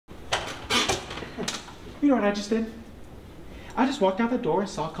You know what I just did? I just walked out the door and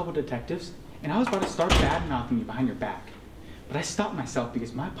saw a couple detectives, and I was about to start bad-mouthing you behind your back. But I stopped myself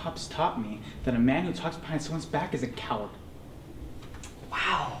because my pops taught me that a man who talks behind someone's back is a coward.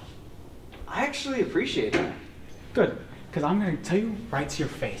 Wow. I actually appreciate that. Good, because I'm going to tell you right to your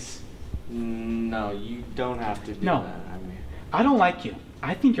face. No, you don't have to do No. that. I mean, I don't like you.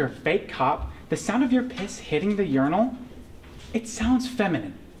 I think you're a fake cop. The sound of your piss hitting the urinal, it sounds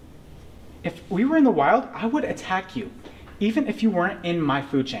feminine. If we were in the wild, I would attack you, even if you weren't in my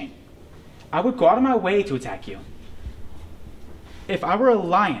food chain. I would go out of my way to attack you. If I were a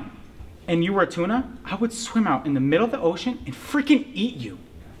lion and you were a tuna, I would swim out in the middle of the ocean and freaking eat you.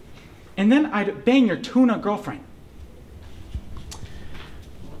 And then I'd bang your tuna girlfriend.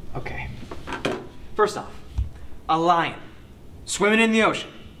 okay. First off, a lion swimming in the ocean.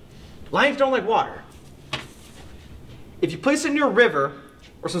 Lions don't like water. If you place it near a river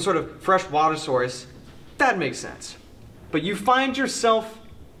or some sort of fresh water source, that makes sense. But you find yourself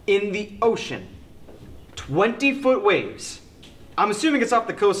in the ocean, 20-foot waves. I'm assuming it's off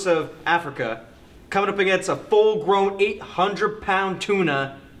the coast of Africa, coming up against a full-grown 800-pound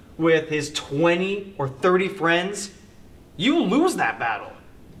tuna with his 20 or 30 friends. You lose that battle.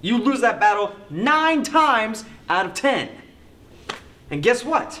 You lose that battle 9 times out of 10. And guess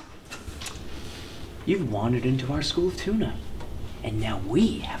what? You've wandered into our school of tuna. And now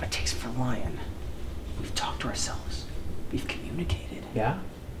we have a taste for lion. We've talked to ourselves. We've communicated. Yeah?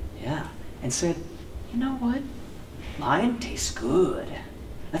 Yeah. And said, you know what? Lion tastes good.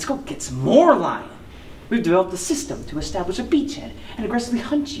 Let's go get some more lion. We've developed a system to establish a beachhead and aggressively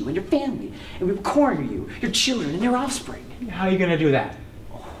hunt you and your family. And we will corner you, your children, and your offspring. How are you going to do that?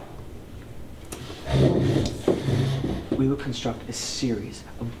 We will construct a series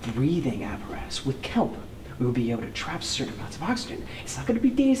of breathing apparatus with kelp. We will be able to trap certain amounts of oxygen. It's not going to be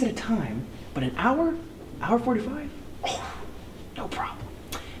days at a time, but an hour, hour 45, no problem.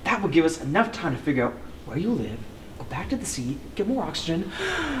 That will give us enough time to figure out where you live, go back to the sea, get more oxygen,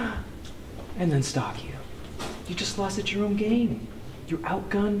 and then stalk you. You just lost at your own game. You're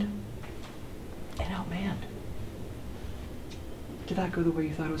outgunned and outmanned. Did that go the way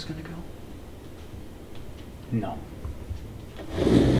you thought it was going to go? No.